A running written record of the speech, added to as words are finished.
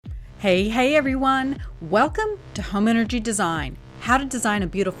Hey everyone! Welcome to Home Energy Design, how to design a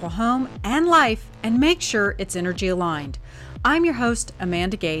beautiful home and life and make sure it's energy aligned. I'm your host,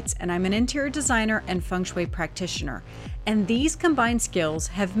 Amanda Gates, and I'm an interior designer and feng shui practitioner. And these combined skills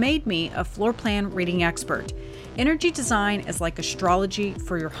have made me a floor plan reading expert. Energy design is like astrology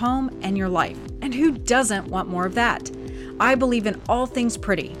for your home and your life. And who doesn't want more of that? I believe in all things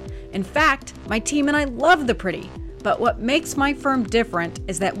pretty. In fact, my team and I love the pretty. But what makes my firm different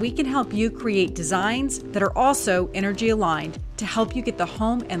is that we can help you create designs that are also energy aligned to help you get the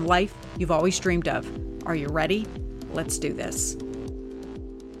home and life you've always dreamed of. Are you ready? Let's do this.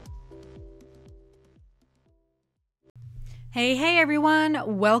 Hey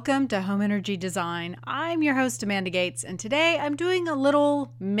everyone, welcome to Home Energy Design. I'm your host Amanda Gates, and today I'm doing a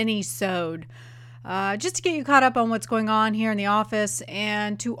little mini-sode just to get you caught up on what's going on here in the office,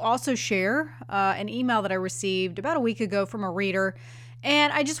 and to also share an email that I received about a week ago from a reader.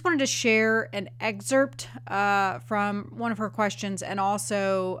 And I just wanted to share an excerpt from one of her questions, and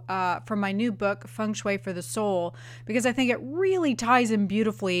also from my new book, Feng Shui for the Soul, because I think it really ties in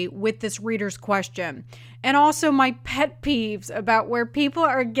beautifully with this reader's question. And also my pet peeves about where people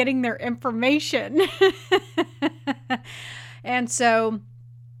are getting their information. And so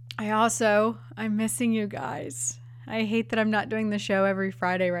I'm missing you guys. I hate that I'm not doing the show every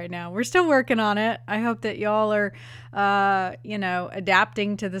Friday right now. We're still working on it. I hope that y'all are,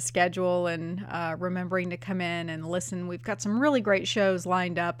 adapting to the schedule and remembering to come in and listen. We've got some really great shows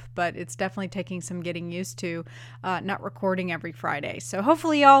lined up, but it's definitely taking some getting used to not recording every Friday. So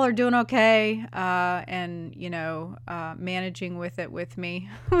hopefully y'all are doing okay and managing with it with me.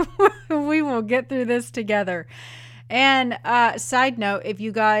 We will get through this together. And side note, if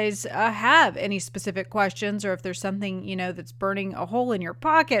you guys have any specific questions, or if there's something, that's burning a hole in your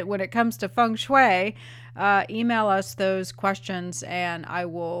pocket when it comes to feng shui, email us those questions and I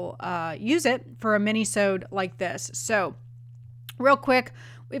will use it for a mini-sode like this. So real quick,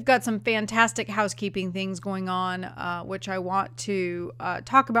 we've got some fantastic housekeeping things going on, which I want to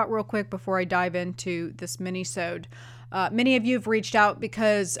talk about real quick before I dive into this mini-sode. Many of you have reached out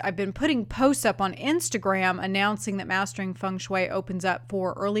because I've been putting posts up on Instagram announcing that Mastering Feng Shui opens up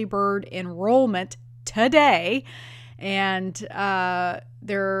for early bird enrollment today. And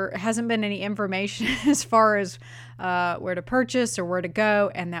there hasn't been any information as far as where to purchase or where to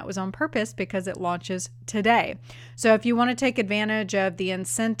go. And that was on purpose because it launches today. So if you want to take advantage of the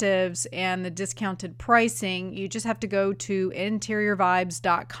incentives and the discounted pricing, you just have to go to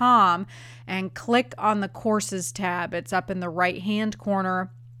interiorvibes.com and click on the courses tab. It's up in the right-hand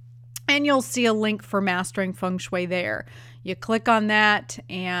corner, and you'll see a link for Mastering Feng Shui there. You click on that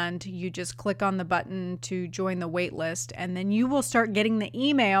and you just click on the button to join the wait list, and then you will start getting the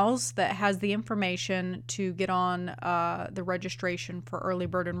emails that has the information to get on the registration for early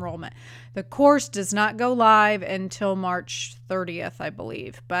bird enrollment. The course does not go live until March 30th, I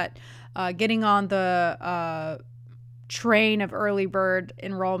believe, but getting on the train of early bird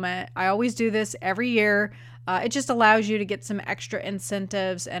enrollment, I always do this every year. It just allows you to get some extra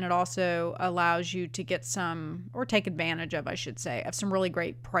incentives, and it also allows you to get some, or take advantage of, I should say, of some really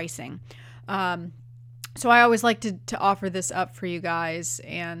great pricing. So I always like to offer this up for you guys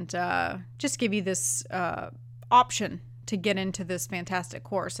and just give you this option to get into this fantastic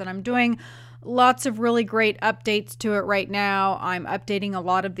course. And I'm doing lots of really great updates to it right now. I'm updating a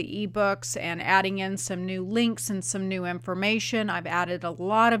lot of the ebooks and adding in some new links and some new information. I've added a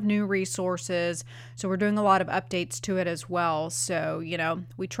lot of new resources. So we're doing a lot of updates to it as well. So,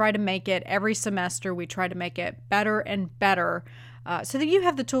 we try to make it every semester, we try to make it better and better so that you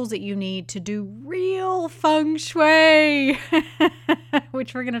have the tools that you need to do real feng shui,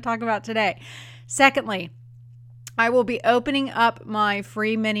 which we're going to talk about today. Secondly, I will be opening up my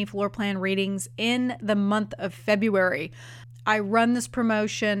free mini floor plan readings in the month of February. I run this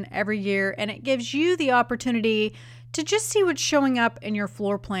promotion every year, and it gives you the opportunity to just see what's showing up in your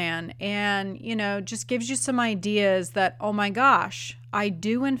floor plan, and, just gives you some ideas that, oh my gosh, I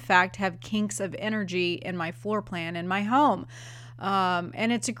do in fact have kinks of energy in my floor plan in my home.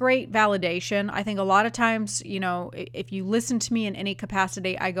 And it's a great validation. I think a lot of times, if you listen to me in any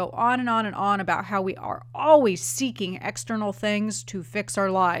capacity, I go on and on and on about how we are always seeking external things to fix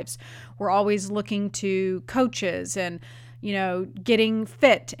our lives. We're always looking to coaches and, getting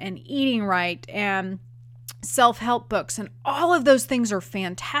fit and eating right and self-help books, and all of those things are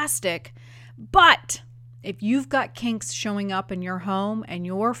fantastic. But if you've got kinks showing up in your home and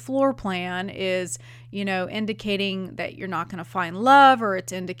your floor plan is, indicating that you're not going to find love, or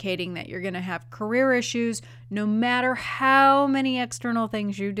it's indicating that you're going to have career issues, no matter how many external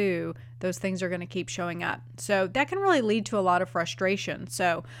things you do, those things are going to keep showing up. So that can really lead to a lot of frustration.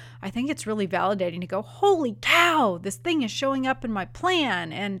 So I think it's really validating to go, holy cow, this thing is showing up in my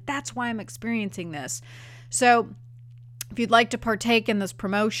plan, and that's why I'm experiencing this. So if you'd like to partake in this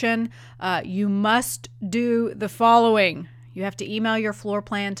promotion, you must do the following. You have to email your floor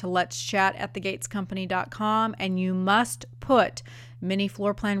plan to letschat@thegatescompany.com, and you must put mini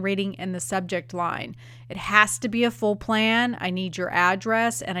floor plan reading in the subject line. It has to be a full plan. I need your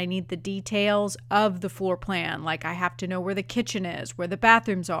address, and I need the details of the floor plan. Like, I have to know where the kitchen is, where the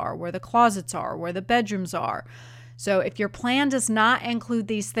bathrooms are, where the closets are, where the bedrooms are. So if your plan does not include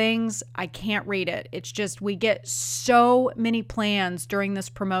these things, I can't read it. It's just we get so many plans during this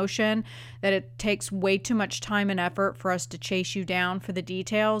promotion that it takes way too much time and effort for us to chase you down for the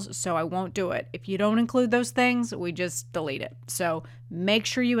details, so I won't do it. If you don't include those things, we just delete it. So make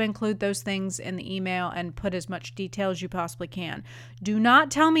sure you include those things in the email and put as much detail as you possibly can. Do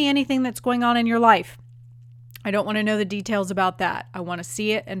not tell me anything that's going on in your life. I don't want to know the details about that. I want to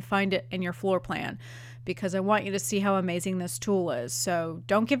see it and find it in your floor plan, because I want you to see how amazing this tool is. So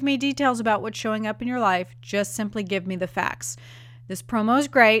don't give me details about what's showing up in your life. Just simply give me the facts. This promo is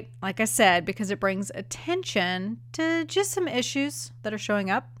great, like I said, because it brings attention to just some issues that are showing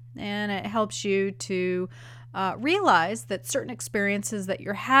up, and it helps you to realize that certain experiences that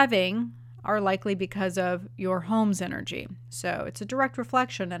you're having are likely because of your home's energy. So it's a direct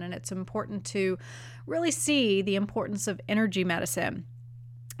reflection, and it's important to really see the importance of energy medicine.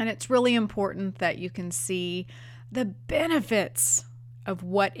 And it's really important that you can see the benefits of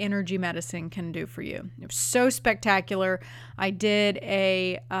what energy medicine can do for you. It was so spectacular. I did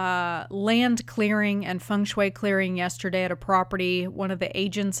a land clearing and feng shui clearing yesterday at a property. One of the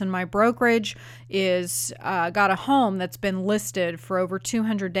agents in my brokerage is got a home that's been listed for over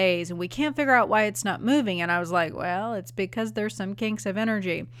 200 days, and we can't figure out why it's not moving. And I was like, well, it's because there's some kinks of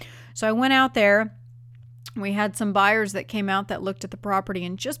energy. So I went out there. We had some buyers that came out that looked at the property,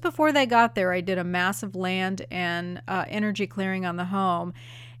 and just before they got there, I did a massive land and energy clearing on the home,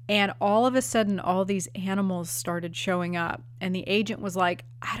 and all of a sudden, all these animals started showing up, and the agent was like,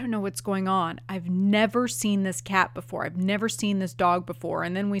 I don't know what's going on. I've never seen this cat before. I've never seen this dog before.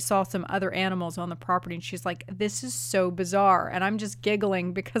 And then we saw some other animals on the property, and she's like, this is so bizarre. And I'm just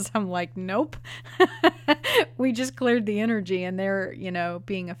giggling because I'm like, nope. We just cleared the energy, and they're,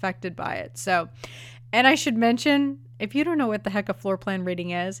 being affected by it. So, and I should mention, if you don't know what the heck a floor plan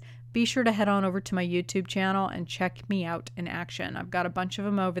reading is, be sure to head on over to my YouTube channel and check me out in action. I've got a bunch of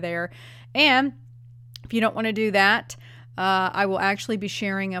them over there. And if you don't want to do that, I will actually be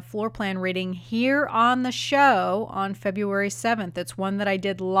sharing a floor plan reading here on the show on February 7th. It's one that I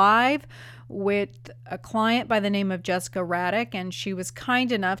did live with a client by the name of Jessica Raddick, and she was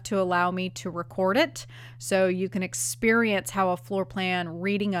kind enough to allow me to record it so you can experience how a floor plan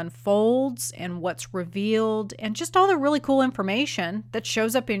reading unfolds and what's revealed and just all the really cool information that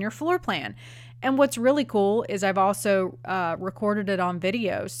shows up in your floor plan. And what's really cool is I've also recorded it on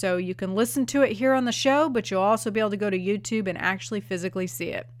video, so you can listen to it here on the show, but you'll also be able to go to YouTube and actually physically see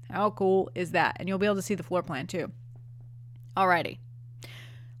it. How cool is that? And you'll be able to see the floor plan too. Alrighty.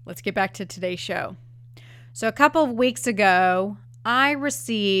 Let's get back to today's show. So a couple of weeks ago, I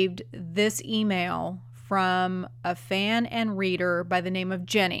received this email from a fan and reader by the name of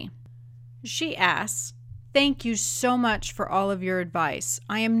Jenny. She asks, thank you so much for all of your advice.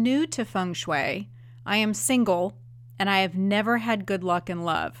 I am new to feng shui. I am single, and I have never had good luck in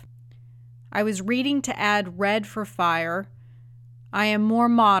love. I was reading to add red for fire. I am more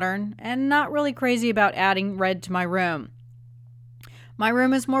modern and not really crazy about adding red to my room. My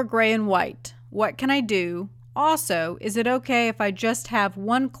room is more gray and white. What can I do? Also, is it okay if I just have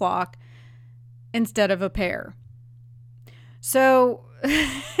one clock instead of a pair? So,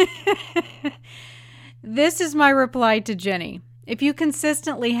 this is my reply to Jenny. If you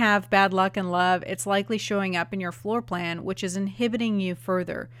consistently have bad luck in love, it's likely showing up in your floor plan, which is inhibiting you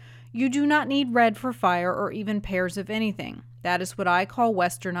further. You do not need red for fire or even pairs of anything. That is what I call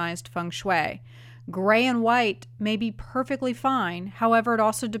westernized feng shui. Gray and white may be perfectly fine, however, it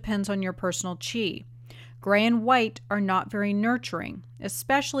also depends on your personal chi. Gray and white are not very nurturing,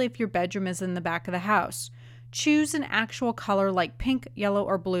 especially if your bedroom is in the back of the house. Choose an actual color like pink, yellow,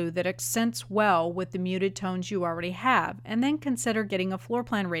 or blue that accents well with the muted tones you already have, and then consider getting a floor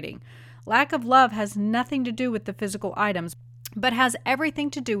plan reading. Lack of love has nothing to do with the physical items, but has everything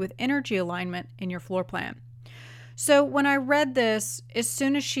to do with energy alignment in your floor plan. So when I read this, as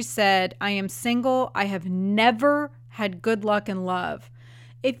soon as she said, I am single, I have never had good luck in love.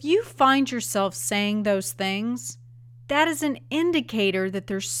 If you find yourself saying those things, that is an indicator that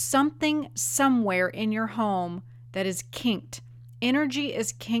there's something somewhere in your home that is kinked. Energy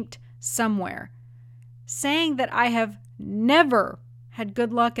is kinked somewhere. Saying that I have never had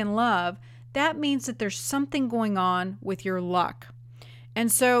good luck in love, that means that there's something going on with your luck.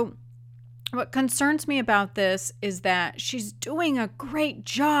 And so what concerns me about this is that she's doing a great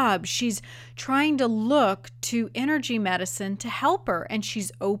job. She's trying to look to energy medicine to help her, and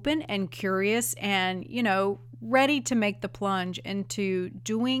she's open and curious and, ready to make the plunge into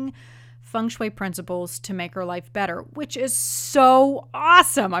doing feng shui principles to make her life better, which is so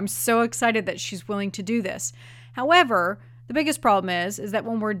awesome. I'm so excited that she's willing to do this. However, the biggest problem is that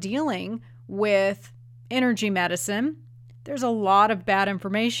when we're dealing with energy medicine, there's a lot of bad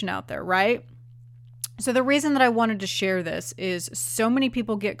information out there, right? So the reason that I wanted to share this is so many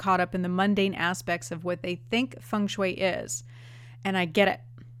people get caught up in the mundane aspects of what they think feng shui is. And I get it.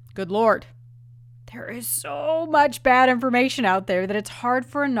 Good Lord. There is so much bad information out there that it's hard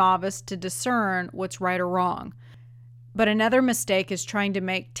for a novice to discern what's right or wrong. But another mistake is trying to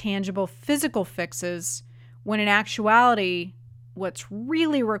make tangible physical fixes when in actuality, what's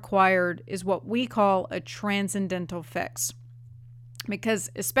really required is what we call a transcendental fix. Because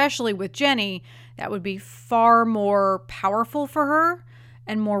especially with Jenny, that would be far more powerful for her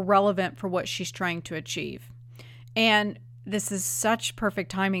and more relevant for what she's trying to achieve. And this is such perfect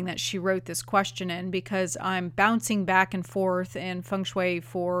timing that she wrote this question in, because I'm bouncing back and forth in Feng Shui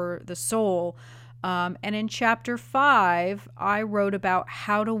for the Soul. And in chapter 5, I wrote about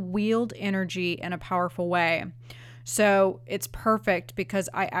how to wield energy in a powerful way. So it's perfect because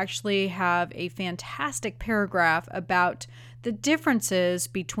I actually have a fantastic paragraph about the differences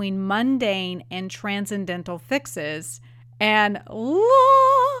between mundane and transcendental fixes. And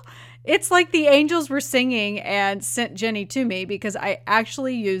it's like the angels were singing and sent Jenny to me, because I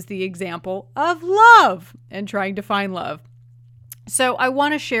actually used the example of love and trying to find love. So I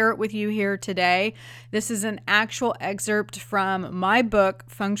want to share it with you here today. This is an actual excerpt from my book,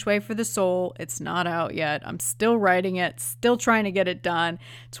 Feng Shui for the Soul. It's not out yet. I'm still writing it, still trying to get it done.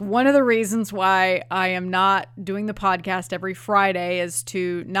 It's one of the reasons why I am not doing the podcast every Friday, is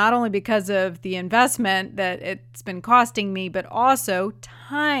to not only because of the investment that it's been costing me, but also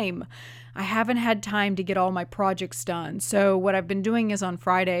time. I haven't had time to get all my projects done. So what I've been doing is on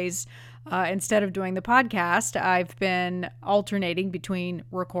Fridays, instead of doing the podcast, I've been alternating between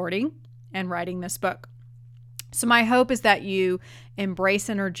recording and writing this book. So my hope is that you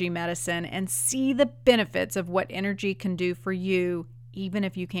embrace energy medicine and see the benefits of what energy can do for you, even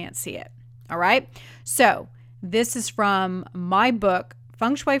if you can't see it. All right? So this is from my book,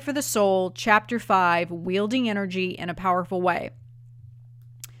 Feng Shui for the Soul, Chapter 5, Wielding Energy in a Powerful Way.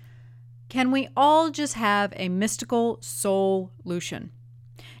 Can we all just have a mystical solution?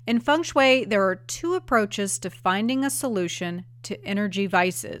 In Feng Shui, there are two approaches to finding a solution to energy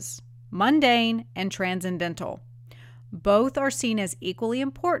vices: mundane and transcendental. Both are seen as equally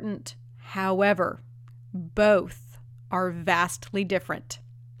important. However, both are vastly different.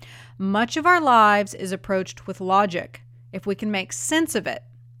 Much of our lives is approached with logic. If we can make sense of it,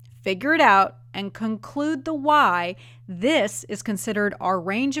 figure it out, and conclude the why, this is considered our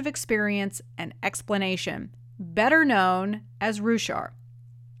range of experience and explanation, better known as Rushar.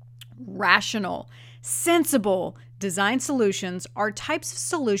 Rational, sensible design solutions are types of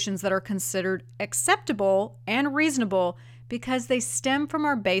solutions that are considered acceptable and reasonable because they stem from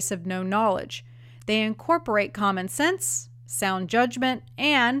our base of known knowledge. They incorporate common sense, sound judgment,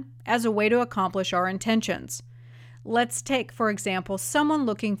 and as a way to accomplish our intentions. Let's take, for example, someone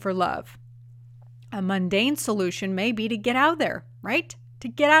looking for love. A mundane solution may be to get out there, right? To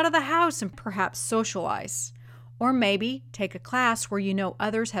get out of the house and perhaps socialize. Or maybe take a class where you know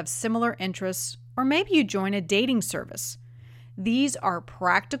others have similar interests, or maybe you join a dating service. These are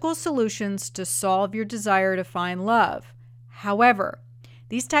practical solutions to solve your desire to find love. However,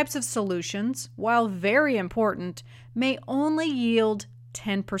 these types of solutions, while very important, may only yield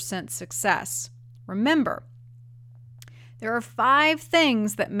 10% success. Remember, there are 5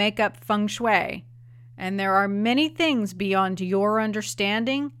 things that make up Feng Shui, and there are many things beyond your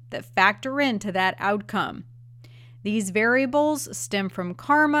understanding that factor into that outcome. These variables stem from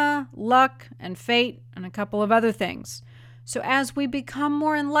karma, luck, and fate, and a couple of other things. So as we become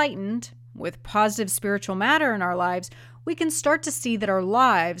more enlightened with positive spiritual matter in our lives, we can start to see that our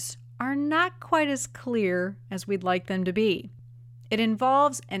lives are not quite as clear as we'd like them to be. It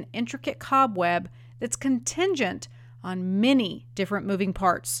involves an intricate cobweb that's contingent on many different moving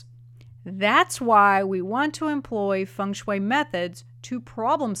parts. That's why we want to employ feng shui methods to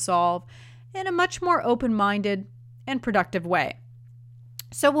problem solve in a much more open-minded and productive way.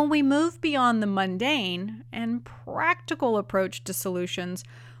 So when we move beyond the mundane and practical approach to solutions,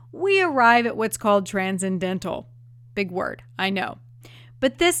 we arrive at what's called transcendental. Big word, I know.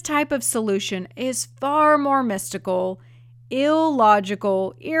 But this type of solution is far more mystical,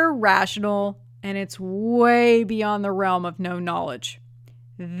 illogical, irrational, and it's way beyond the realm of known knowledge.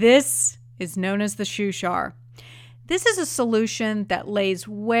 This is known as the Shushar. This is a solution that lays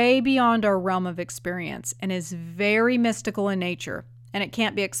way beyond our realm of experience and is very mystical in nature, and it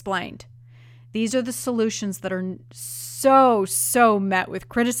can't be explained. These are the solutions that are so met with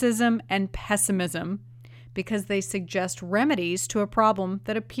criticism and pessimism because they suggest remedies to a problem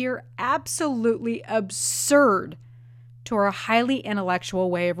that appear absolutely absurd to our highly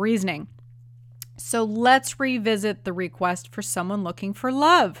intellectual way of reasoning. So let's revisit the request for someone looking for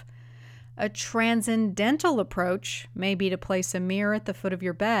love. A transcendental approach may be to place a mirror at the foot of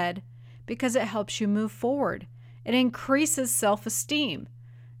your bed because it helps you move forward. It increases self-esteem.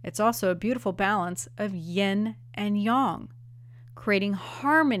 It's also a beautiful balance of yin and yang, creating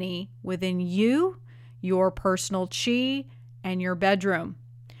harmony within you, your personal chi, and your bedroom.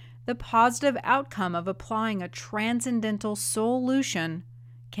 The positive outcome of applying a transcendental solution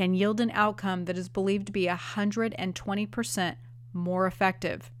can yield an outcome that is believed to be 120% more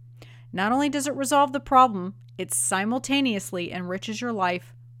effective. Not only does it resolve the problem, it simultaneously enriches your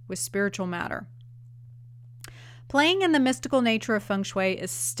life with spiritual matter. Playing in the mystical nature of feng shui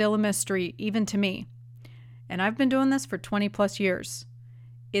is still a mystery even to me, and I've been doing this for 20 plus years.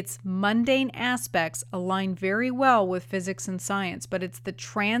 Its mundane aspects align very well with physics and science, but it's the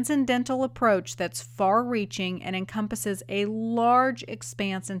transcendental approach that's far-reaching and encompasses a large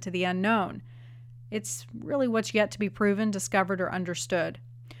expanse into the unknown. It's really what's yet to be proven, discovered, or understood.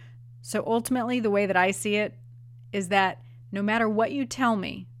 So ultimately, the way that I see it is that no matter what you tell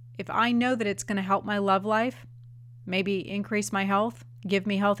me, if I know that it's going to help my love life, maybe increase my health, give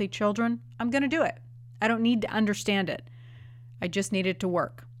me healthy children, I'm going to do it. I don't need to understand it. I just need it to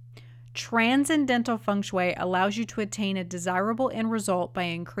work. Transcendental feng shui allows you to attain a desirable end result by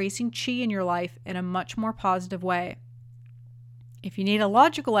increasing qi in your life in a much more positive way. If you need a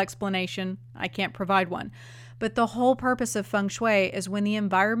logical explanation, I can't provide one. But the whole purpose of feng shui is when the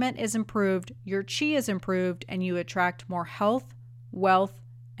environment is improved, your qi is improved, and you attract more health, wealth,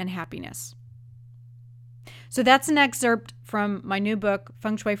 and happiness. So that's an excerpt from my new book,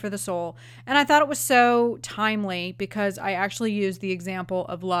 Feng Shui for the Soul. And I thought it was so timely because I actually used the example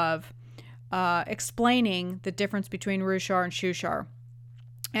of love, explaining the difference between Rushar and Shushar.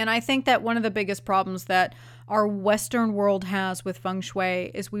 And I think that one of the biggest problems that our Western world has with Feng Shui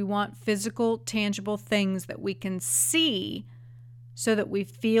is we want physical, tangible things that we can see so that we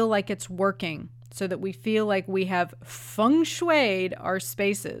feel like it's working, so that we feel like we have Feng Shui'd our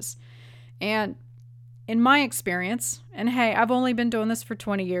spaces. And in my experience, and hey, I've only been doing this for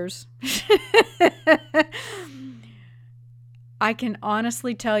 20 years, I can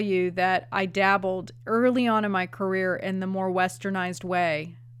honestly tell you that I dabbled early on in my career in the more westernized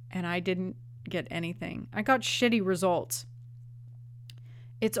way, and I didn't get anything. I got shitty results.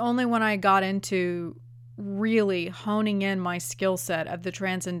 It's only when I got into really honing in my skill set of the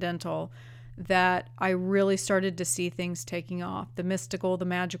transcendental that I really started to see things taking off. The mystical, the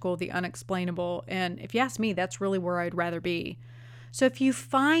magical, the unexplainable. And if you ask me, that's really where I'd rather be. So if you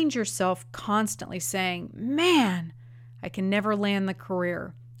find yourself constantly saying, man, I can never land the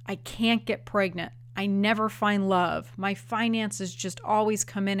career. I can't get pregnant. I never find love. My finances just always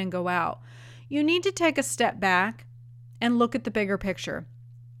come in and go out. You need to take a step back and look at the bigger picture.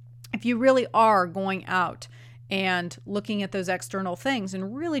 If you really are going out and looking at those external things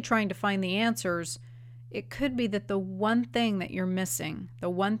and really trying to find the answers, it could be that the one thing that you're missing, the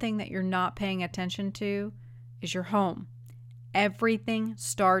one thing that you're not paying attention to, is your home. Everything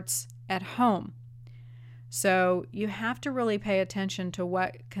starts at home. So you have to really pay attention to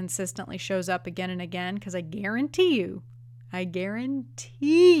what consistently shows up again and again, because I guarantee you,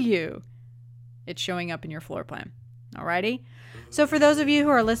 it's showing up in your floor plan. Alrighty? So for those of you who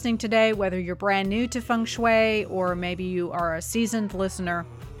are listening today, whether you're brand new to Feng Shui or maybe you are a seasoned listener,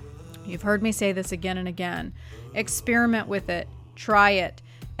 you've heard me say this again and again. Experiment with it. Try it.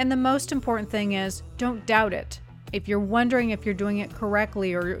 And the most important thing is, don't doubt it. If you're wondering if you're doing it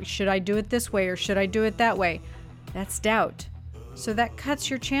correctly, or should I do it this way, or should I do it that way, that's doubt. So that cuts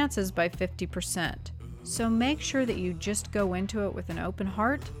your chances by 50%. So make sure that you just go into it with an open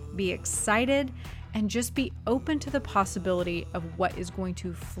heart, be excited, and just be open to the possibility of what is going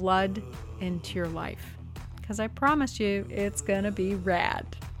to flood into your life. Because I promise you, it's going to be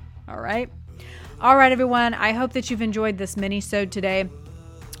rad. All right. All right, everyone. I hope that you've enjoyed this mini-sode today.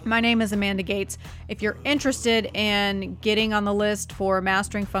 My name is Amanda Gates. If you're interested in getting on the list for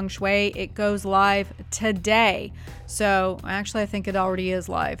Mastering Feng Shui, it goes live today. So actually, I think it already is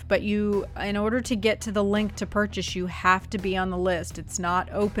live. But in order to get to the link to purchase, you have to be on the list. It's not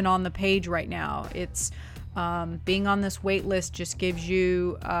open on the page right now. It's being on this wait list just gives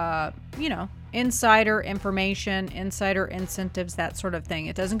you, insider information, insider incentives, that sort of thing.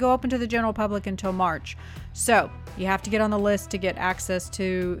 It doesn't go open to the general public until March. So you have to get on the list to get access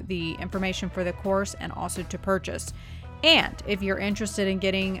to the information for the course and also to purchase. And if you're interested in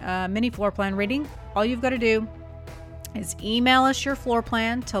getting a mini floor plan reading, all you've got to do is email us your floor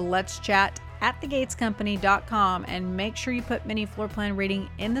plan to letschat@thegatescompany.com and make sure you put mini floor plan reading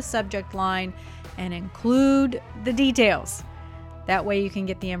in the subject line and include the details. That way you can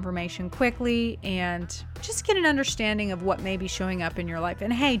get the information quickly and just get an understanding of what may be showing up in your life.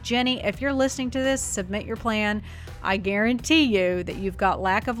 And hey, Jenny, if you're listening to this, submit your plan. I guarantee you that you've got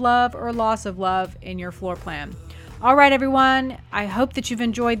lack of love or loss of love in your floor plan. All right, everyone. I hope that you've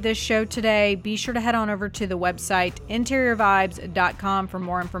enjoyed this show today. Be sure to head on over to the website interiorvibes.com for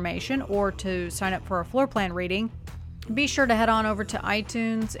more information or to sign up for a floor plan reading. Be sure to head on over to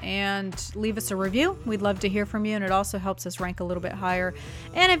iTunes and leave us a review. We'd love to hear from you, and it also helps us rank a little bit higher.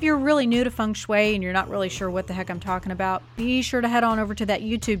 And if you're really new to Feng Shui and you're not really sure what the heck I'm talking about, be sure to head on over to that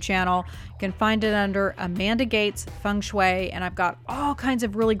YouTube channel. You can find it under Amanda Gates Feng Shui, and I've got all kinds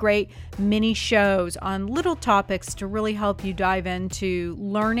of really great mini shows on little topics to really help you dive into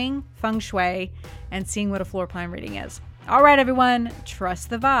learning Feng Shui and seeing what a floor plan reading is. All right, everyone,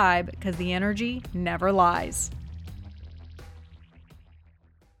 trust the vibe because the energy never lies.